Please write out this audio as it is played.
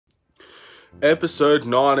Episode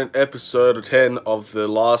 9 and episode 10 of the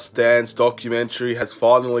Last Dance documentary has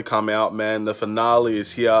finally come out, man. The finale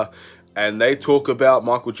is here, and they talk about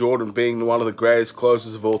Michael Jordan being one of the greatest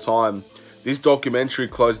closers of all time. This documentary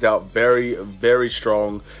closed out very, very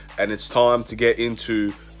strong, and it's time to get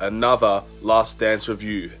into another Last Dance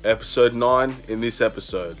review. Episode 9 in this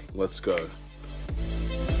episode. Let's go.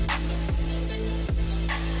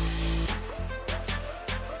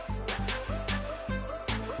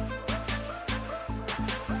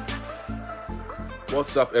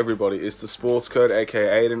 What's up, everybody? It's the Sports Code,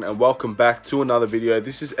 aka Aiden, and welcome back to another video.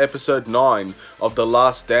 This is episode 9 of the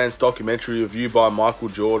Last Dance documentary review by Michael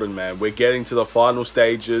Jordan, man. We're getting to the final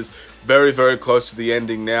stages, very, very close to the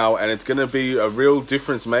ending now, and it's going to be a real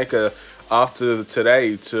difference maker after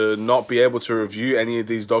today to not be able to review any of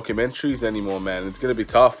these documentaries anymore, man. It's going to be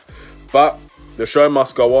tough, but the show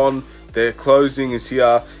must go on. Their closing is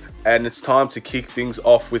here, and it's time to kick things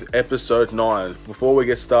off with episode 9. Before we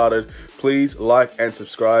get started, please like and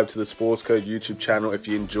subscribe to the Sports Code YouTube channel if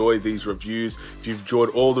you enjoy these reviews. If you've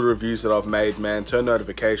enjoyed all the reviews that I've made, man, turn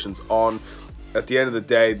notifications on. At the end of the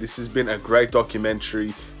day, this has been a great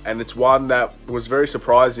documentary, and it's one that was very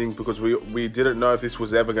surprising because we didn't know if this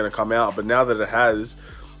was ever going to come out, but now that it has,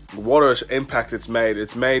 what an impact it's made.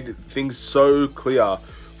 It's made things so clear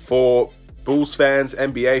for Bulls fans,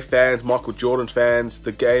 NBA fans, Michael Jordan fans,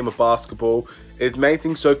 the game of basketball. It made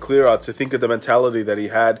things so clearer to think of the mentality that he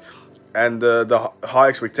had and the high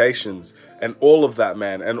expectations and all of that,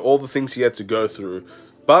 man, and all the things he had to go through.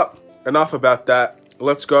 But enough about that.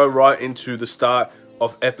 Let's go right into the start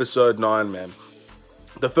of episode 9, man.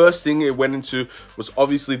 The first thing it went into was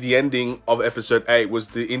obviously the ending of episode 8 was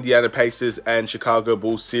the Indiana Pacers and Chicago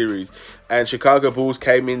Bulls series. And Chicago Bulls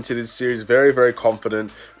came into this series very, very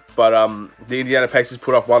confident. But the Indiana Pacers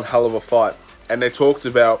put up one hell of a fight. And they talked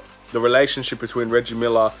about the relationship between Reggie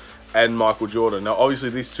Miller and Michael Jordan. Now, obviously,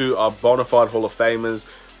 these two are bona fide Hall of Famers.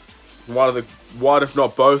 One if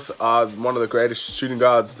not both, are one of the greatest shooting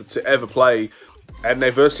guards to ever play. And they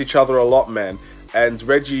versed each other a lot, man. And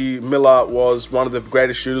Reggie Miller was one of the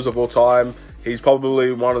greatest shooters of all time. He's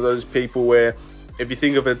probably one of those people where if you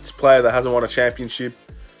think of a player that hasn't won a championship,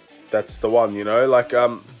 that's the one, you know? Like,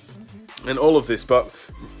 and all of this. But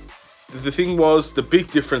the thing was, the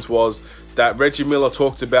big difference was that Reggie Miller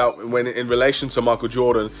talked about when in relation to Michael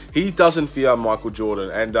Jordan, he doesn't fear Michael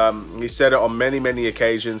Jordan, and he said it on many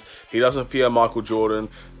occasions. He doesn't fear Michael Jordan.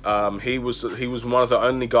 He was one of the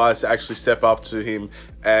only guys to actually step up to him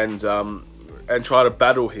and try to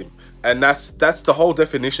battle him. And that's the whole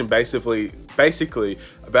definition, basically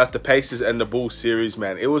about the Pacers and the Bulls series,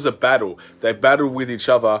 man. It was a battle. They battled with each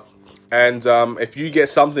other, and if you get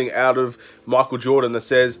something out of Michael Jordan that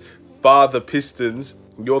says, bar the Pistons,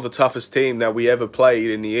 you're the toughest team that we ever played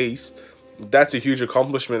in the East, that's a huge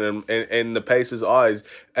accomplishment in the Pacers' eyes.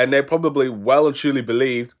 And they probably well and truly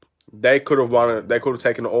believed they could have won it. They could have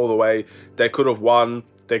taken it all the way. They could have won.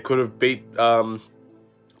 They could have beat the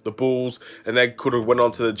Bulls, and they could have went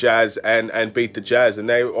on to the Jazz and beat the Jazz. And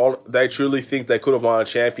they truly think they could have won a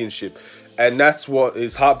championship. And that's what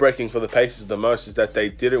is heartbreaking for the Pacers the most, is that they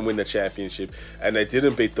didn't win the championship and they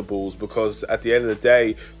didn't beat the Bulls, because at the end of the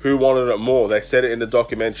day, who wanted it more? They said it in the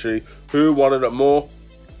documentary. Who wanted it more?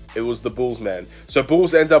 It was the Bulls, man. So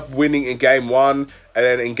Bulls end up winning in Game 1 and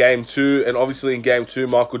then in Game 2. And obviously in Game 2,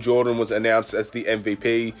 Michael Jordan was announced as the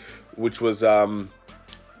MVP, which was,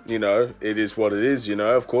 you know, it is what it is, you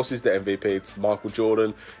know. Of course he's the MVP. It's Michael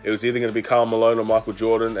Jordan. It was either going to be Karl Malone or Michael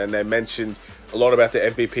Jordan, and they mentioned a lot about the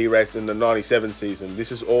MVP race in the 97 season.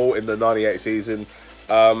 This is all in the 98 season.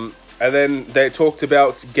 And then they talked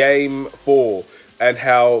about Game 4 and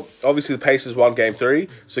how obviously the Pacers won Game 3.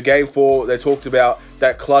 So Game 4, they talked about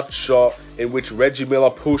that clutch shot in which Reggie Miller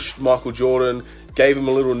pushed Michael Jordan, gave him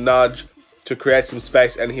a little nudge to create some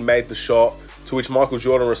space, and he made the shot, to which Michael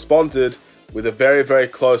Jordan responded with a very, very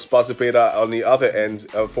close buzzer beater on the other end.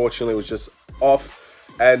 Unfortunately, it was just off,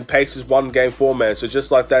 and Pacers won Game 4, man. So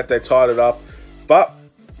just like that, they tied it up. But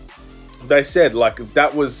they said, like,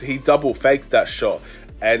 that was, he double faked that shot,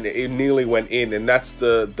 and it nearly went in. And that's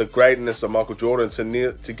the greatness of Michael Jordan,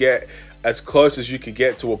 to get as close as you could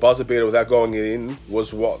get to a buzzer beater without going in,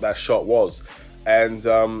 was what that shot was. And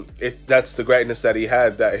that's the greatness that he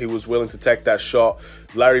had, that he was willing to take that shot.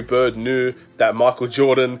 Larry Bird knew that Michael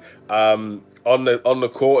Jordan, on the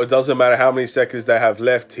court, it doesn't matter how many seconds they have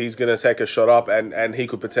left, he's going to take a shot up and he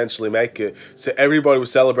could potentially make it. So everybody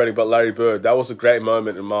was celebrating but Larry Bird. That was a great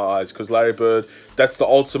moment in my eyes, because Larry Bird, that's the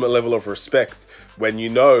ultimate level of respect, when you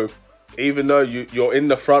know even though you're in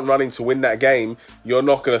the front running to win that game, you're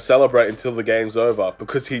not going to celebrate until the game's over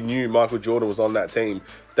because he knew Michael Jordan was on that team.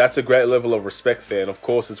 That's a great level of respect there, and of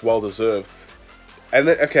course it's well deserved. And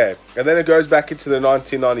then it goes back into the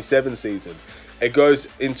 1997 season. It goes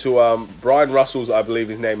into Brian Russell's, I believe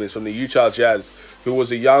his name is, from the Utah Jazz, who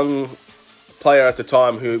was a young player at the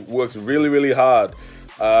time who worked really, really hard.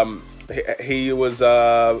 He was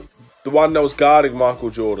the one that was guarding Michael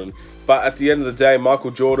Jordan. But at the end of the day,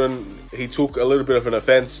 Michael Jordan, he took a little bit of an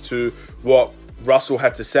offense to what Russell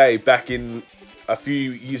had to say back in a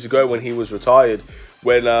few years ago when he was retired.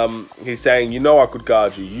 When he's saying, you know I could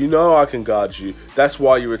guard you. You know I can guard you. That's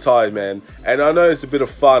why you retired, man. And I know it's a bit of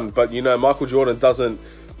fun, but, you know, Michael Jordan doesn't...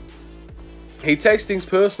 He takes things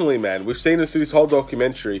personally, man. We've seen it through this whole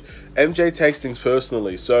documentary. MJ takes things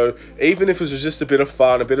personally. So even if it was just a bit of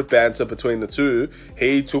fun, a bit of banter between the two,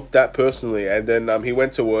 he took that personally. And then he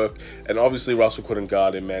went to work. And obviously Russell couldn't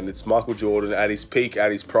guard him, man. It's Michael Jordan at his peak,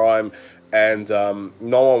 at his prime. And no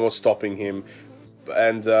one was stopping him.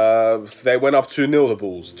 And they went up 2-0, the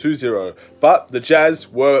Bulls, 2-0. But the Jazz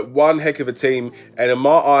were one heck of a team. And in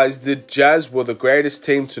my eyes, the Jazz were the greatest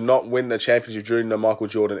team to not win the championship during the Michael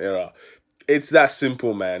Jordan era. It's that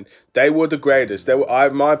simple, man. They were the greatest. They were,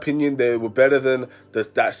 in my opinion, they were better than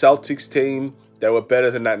that Celtics team. They were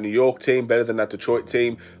better than that New York team, better than that Detroit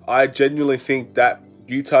team. I genuinely think that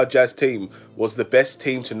Utah Jazz team was the best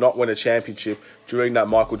team to not win a championship during that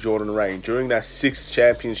Michael Jordan reign. During that 6th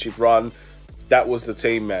championship run, that was the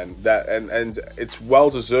team, man. That and it's well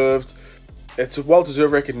deserved. It's a well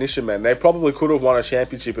deserved recognition, man. They probably could have won a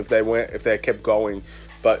championship if they kept going.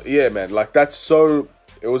 But yeah, man, like that's so.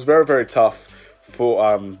 It was very, very tough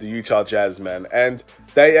for the Utah Jazz, man. And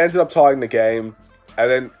they ended up tying the game.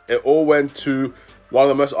 And then it all went to one of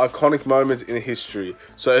the most iconic moments in history.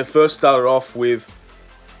 So it first started off with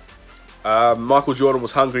Michael Jordan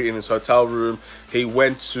was hungry in his hotel room. He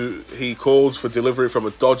called for delivery from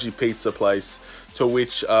a dodgy pizza place, to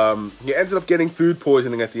which he ended up getting food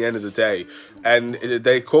poisoning at the end of the day. And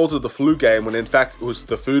they called it the flu game, when in fact it was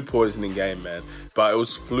the food poisoning game, man. But it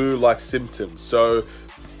was flu-like symptoms. So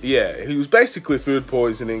yeah, he was basically food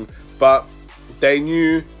poisoning, but they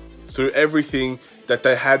knew through everything that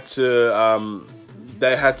they had to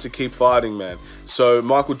keep fighting, man. So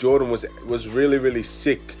Michael Jordan was really, really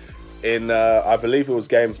sick in I believe it was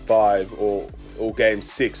game 5 or game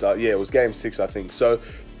 6. Yeah, it was game 6, I think. So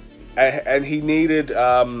and he needed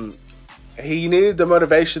the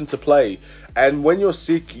motivation to play. And when you're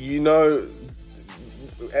sick, you know,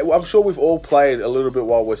 I'm sure we've all played a little bit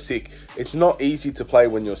while we're sick. It's not easy to play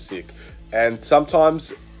when you're sick. And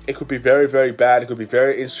sometimes it could be very, very bad. It could be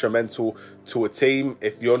very instrumental to a team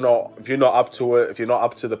if you're not up to it, if you're not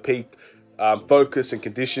up to the peak focus and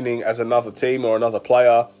conditioning as another team or another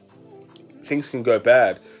player, things can go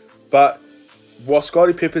bad. But what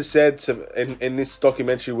Scottie Pippen said in this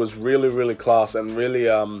documentary was really, really class and really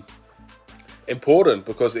important,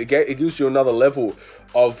 because it gives you another level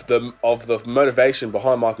of the motivation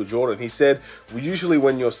behind Michael Jordan. He said, well, usually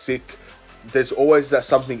when you're sick, there's always that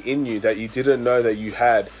something in you that you didn't know that you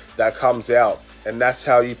had that comes out, and that's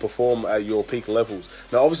how you perform at your peak levels.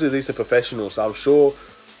 Now, obviously, these are professionals, so I'm sure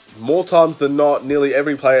more times than not, nearly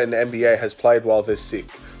every player in the NBA has played while they're sick.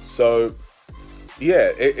 So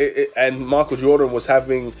yeah, and Michael Jordan was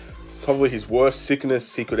having probably his worst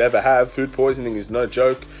sickness he could ever have. Food poisoning is no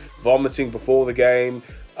joke. Vomiting before the game,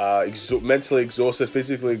 mentally exhausted,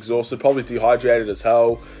 physically exhausted, probably dehydrated as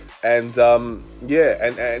hell. And yeah,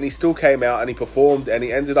 and he still came out and he performed, and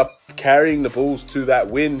he ended up carrying the Bulls to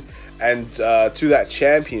that win and to that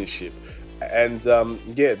championship. And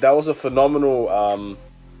yeah, that was a phenomenal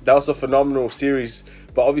series.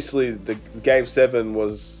 But obviously, the Game 7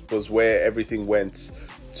 was where everything went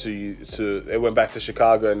it went back to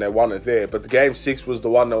Chicago and they won it there. But the Game 6 was the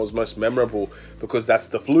one that was most memorable, because that's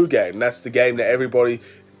the flu game. That's the game that everybody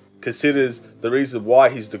considers the reason why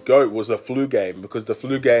he's the GOAT was the flu game, because the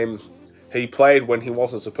flu game, he played when he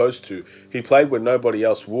wasn't supposed to. He played when nobody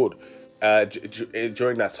else would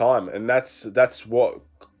during that time. And that's what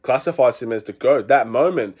classifies him as the GOAT. That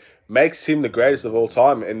moment makes him the greatest of all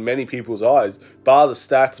time in many people's eyes. Bar the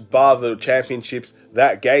stats, bar the championships,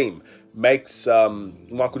 that game makes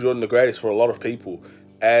Michael Jordan the greatest for a lot of people.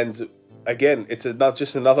 And again, it's not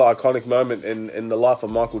just another iconic moment in the life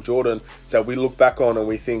of Michael Jordan that we look back on and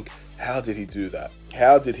we think, how did he do that?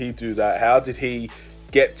 How did he do that? How did he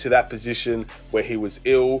get to that position where he was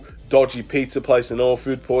ill, dodgy pizza place and all,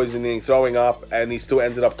 food poisoning, throwing up, and he still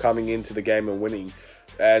ended up coming into the game and winning?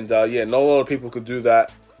 And yeah, not a lot of people could do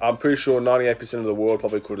that. I'm pretty sure 98% of the world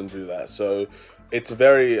probably couldn't do that. So it's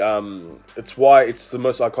very, it's why it's the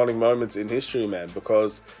most iconic moments in history, man,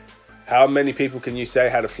 because How many people can you say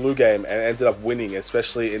had a flu game and ended up winning,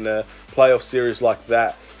 especially in a playoff series like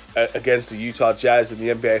that against the Utah Jazz in the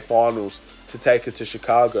NBA Finals to take it to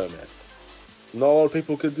Chicago, man? Not a lot of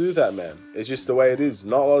people could do that, man. It's just the way it is.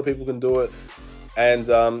 Not a lot of people can do it. And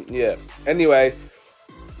yeah. Anyway,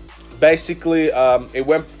 basically,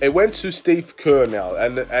 it went to Steve Kerr now,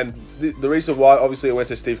 and the reason why obviously it went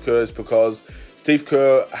to Steve Kerr is because Steve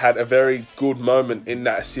Kerr had a very good moment in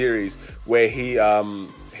that series where he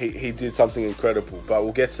did something incredible, but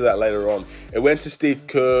we'll get to that later on. It went to Steve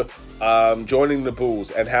Kerr joining the Bulls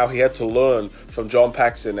and how he had to learn from John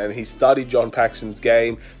Paxson, and he studied John Paxson's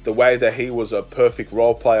game, the way that he was a perfect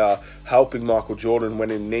role player, helping Michael Jordan when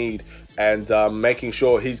in need, and making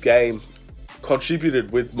sure his game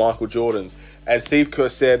contributed with Michael Jordan's. And Steve Kerr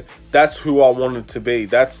said, that's who I wanted to be.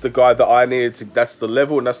 That's the guy that I needed to, that's the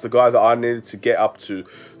level, and that's the guy that I needed to get up to.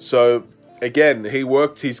 So again, he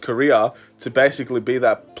worked his career to basically be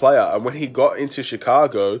that player. And when he got into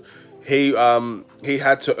Chicago, he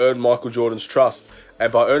had to earn Michael Jordan's trust.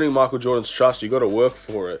 And by earning Michael Jordan's trust, you got to work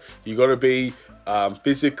for it. You got to be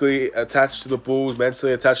physically attached to the Bulls,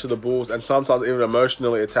 mentally attached to the Bulls, and sometimes even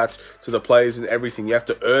emotionally attached to the players and everything. You have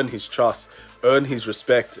to earn his trust, earn his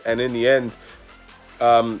respect, and in the end,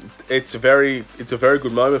 it's a very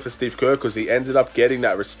good moment for Steve Kerr because he ended up getting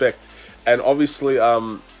that respect. And obviously,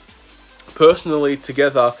 personally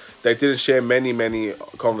together, they didn't share many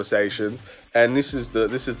conversations. And this is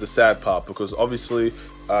the sad part, because obviously,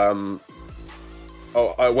 I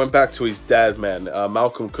went back to his dad, man,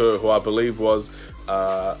 Malcolm Kerr, who I believe was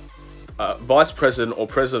vice president or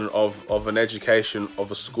president of an education of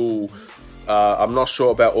a school. I'm not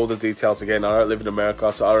sure about all the details. Again, I don't live in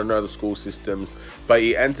America, so I don't know the school systems. But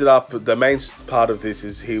he ended up, the main part of this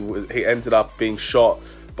is he ended up being shot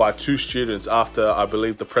by 2 students after, I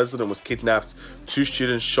believe, the president was kidnapped. 2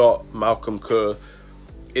 students shot Malcolm Kerr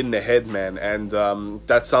in the head, man. And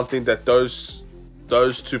that's something that those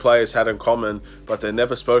 2 players had in common, but they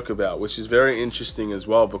never spoke about, which is very interesting as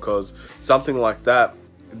well, because something like that,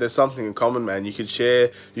 there's something in common, man. You could share,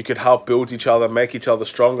 you could help build each other, make each other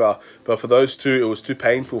stronger. But for those 2, it was too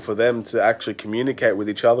painful for them to actually communicate with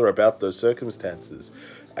each other about those circumstances.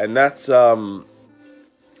 And that's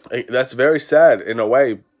very sad in a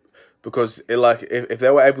way, because if they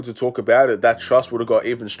were able to talk about it, that trust would have got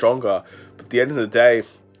even stronger. But at the end of the day,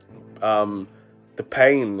 the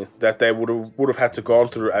pain that they would have had to go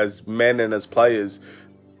through as men and as players,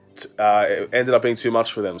 it ended up being too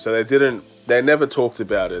much for them. So they never talked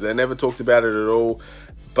about it. They never talked about it at all.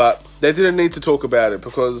 But they didn't need to talk about it,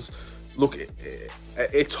 because look,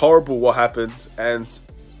 it's horrible what happened, and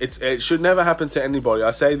it should never happen to anybody.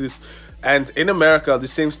 I say this, and in America,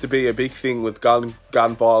 this seems to be a big thing with gun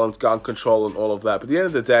violence, gun control, and all of that. But at the end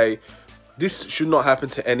of the day, this should not happen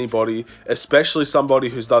to anybody, especially somebody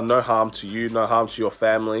who's done no harm to you, no harm to your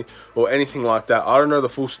family, or anything like that. I don't know the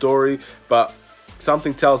full story, but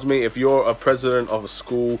something tells me if you're a president of a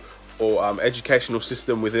school or educational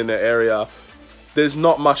system within an area, there's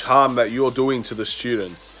not much harm that you're doing to the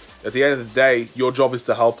students. At the end of the day, your job is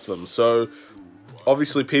to help them. So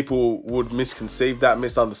obviously people would misconceive that,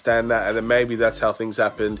 misunderstand that, and then maybe that's how things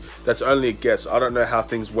happened. That's only a guess. I don't know how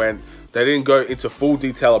things went. They didn't go into full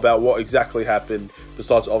detail about what exactly happened,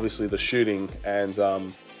 besides obviously the shooting and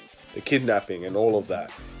the kidnapping and all of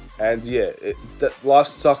that. And yeah, life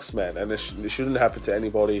sucks, man, and it shouldn't happen to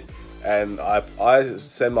anybody. And I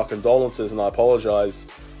send my condolences and I apologize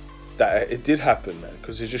that it did happen, man,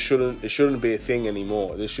 because it shouldn't be a thing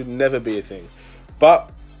anymore. This should never be a thing.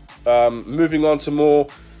 But moving on to more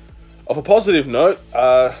of a positive note,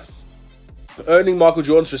 earning Michael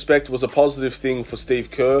Jordan's respect was a positive thing for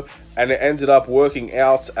Steve Kerr, and it ended up working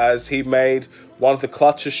out as he made one of the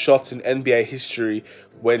clutchest shots in NBA history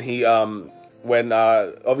when he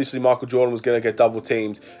obviously Michael Jordan was going to get double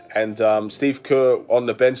teamed, and Steve Kerr on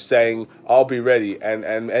the bench saying, "I'll be ready," and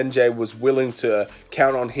MJ was willing to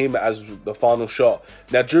count on him as the final shot.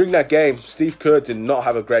 Now during that game, Steve Kerr did not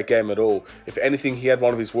have a great game at all. If anything, he had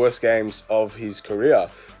one of his worst games of his career.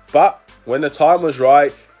 But when the time was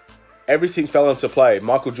right, everything fell into play.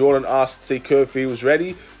 Michael Jordan asked Steve Kerr if he was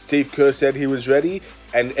ready. Steve Kerr said he was ready,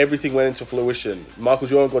 and everything went into fruition. Michael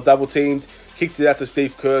Jordan got double teamed, kicked it out to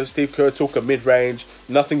Steve Kerr. Steve Kerr took a mid-range,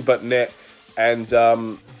 nothing but net, and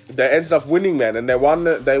they ended up winning, man. And they won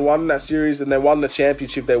that series, and they won the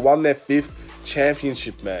championship. They won their 5th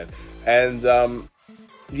championship, man. And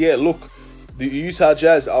yeah, look, the Utah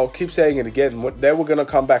Jazz, I'll keep saying it again, they were going to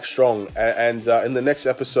come back strong. And in the next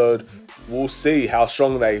episode, we'll see how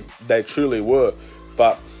strong they truly were.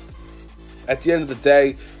 But at the end of the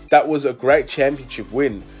day, that was a great championship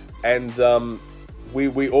win. And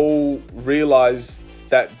we all realize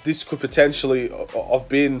that this could potentially have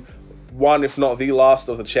been one, if not the last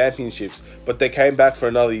of the championships, but they came back for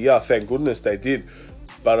another year. Thank goodness they did.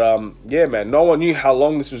 But yeah, man, no one knew how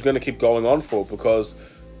long this was going to keep going on for, because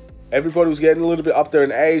everybody was getting a little bit up there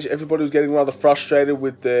in age. Everybody was getting rather frustrated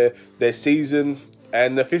with their season,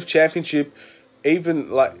 and the 5th championship, even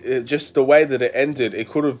like just the way that it ended, it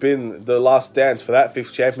could have been the last dance for that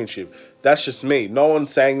 5th championship. That's just me. No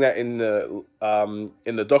one's saying that in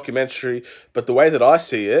the documentary, but the way that I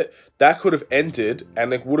see it, that could have ended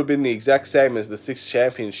and it would have been the exact same as the 6th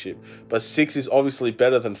championship. But 6 is obviously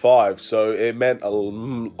better than 5, so it meant a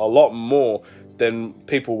lot more than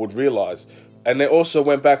people would realize. And they also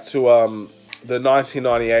went back to the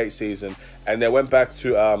 1998 season, and they went back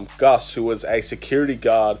to Gus, who was a security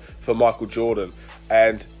guard for Michael Jordan,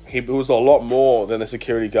 and he was a lot more than a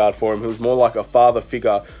security guard for him. He was more like a father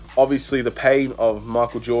figure. Obviously, the pain of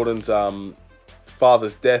Michael Jordan's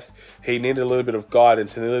father's death, he needed a little bit of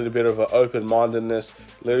guidance and a little bit of an open-mindedness,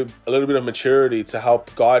 a little bit of maturity to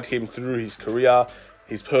help guide him through his career,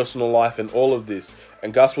 his personal life, and all of this.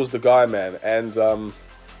 And Gus was the guy, man. And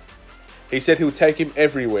he said he would take him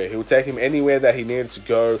everywhere. He would take him anywhere that he needed to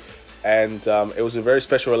go. And it was a very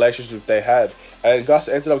special relationship they had. And Gus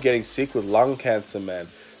ended up getting sick with lung cancer, man.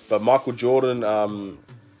 But Michael Jordan,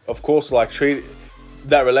 of course, like treated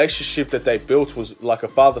that relationship that they built was like a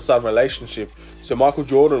father-son relationship. So Michael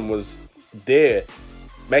Jordan was there,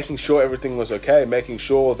 making sure everything was okay, making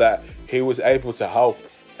sure that he was able to help,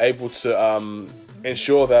 able to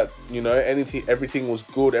ensure that, you know, everything was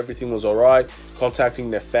good, everything was all right, contacting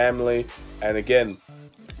their family. And again,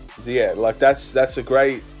 yeah, like that's a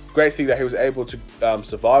great thing that he was able to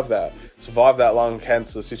survive that lung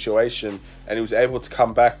cancer situation, and he was able to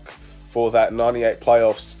come back for that 98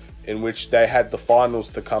 playoffs, in which they had the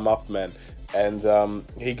finals to come up, man. And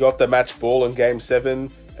he got the match ball in Game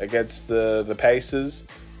 7 against the Pacers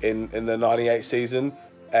in the 98 season,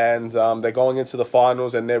 and they're going into the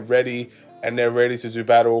finals, and they're ready to do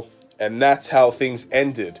battle. And that's how things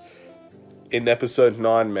ended in episode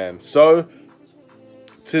 9, man. So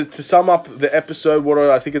to sum up the episode,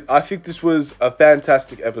 I think this was a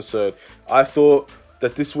fantastic episode. I thought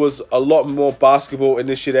that this was a lot more basketball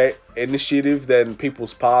initiative than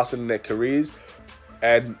people's past and their careers,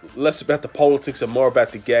 and less about the politics and more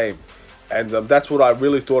about the game. And that's what I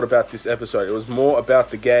really thought about this episode. It was more about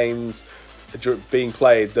the games being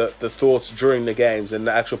played, the thoughts during the games, and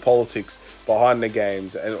the actual politics behind the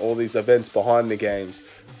games, and all these events behind the games.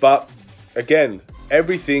 But again,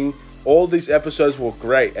 all these episodes were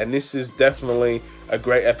great, and this is definitely a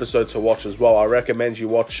great episode to watch as well. I recommend you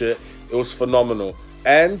watch it. It was phenomenal.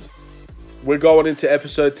 And we're going into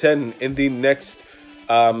episode 10 in the next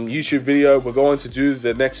YouTube video. We're going to do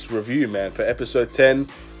the next review, man, for episode 10,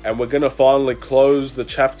 and we're going to finally close the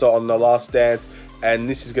chapter on The Last Dance. And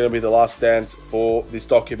this is going to be the last dance for this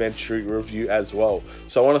documentary review as well.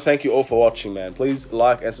 So I want to thank you all for watching, man. Please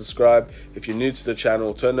like and subscribe if you're new to the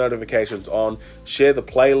channel. Turn notifications on. Share the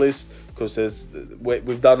playlist, because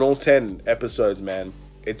we've done all 10 episodes, man.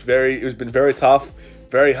 It's been very tough,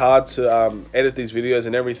 very hard to edit these videos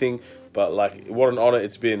and everything. But like, what an honor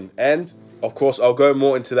it's been. And of course, I'll go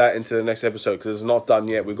more into that into the next episode, because it's not done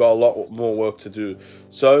yet. We've got a lot more work to do.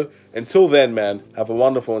 So until then, man, have a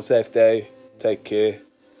wonderful and safe day. Take care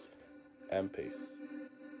and peace.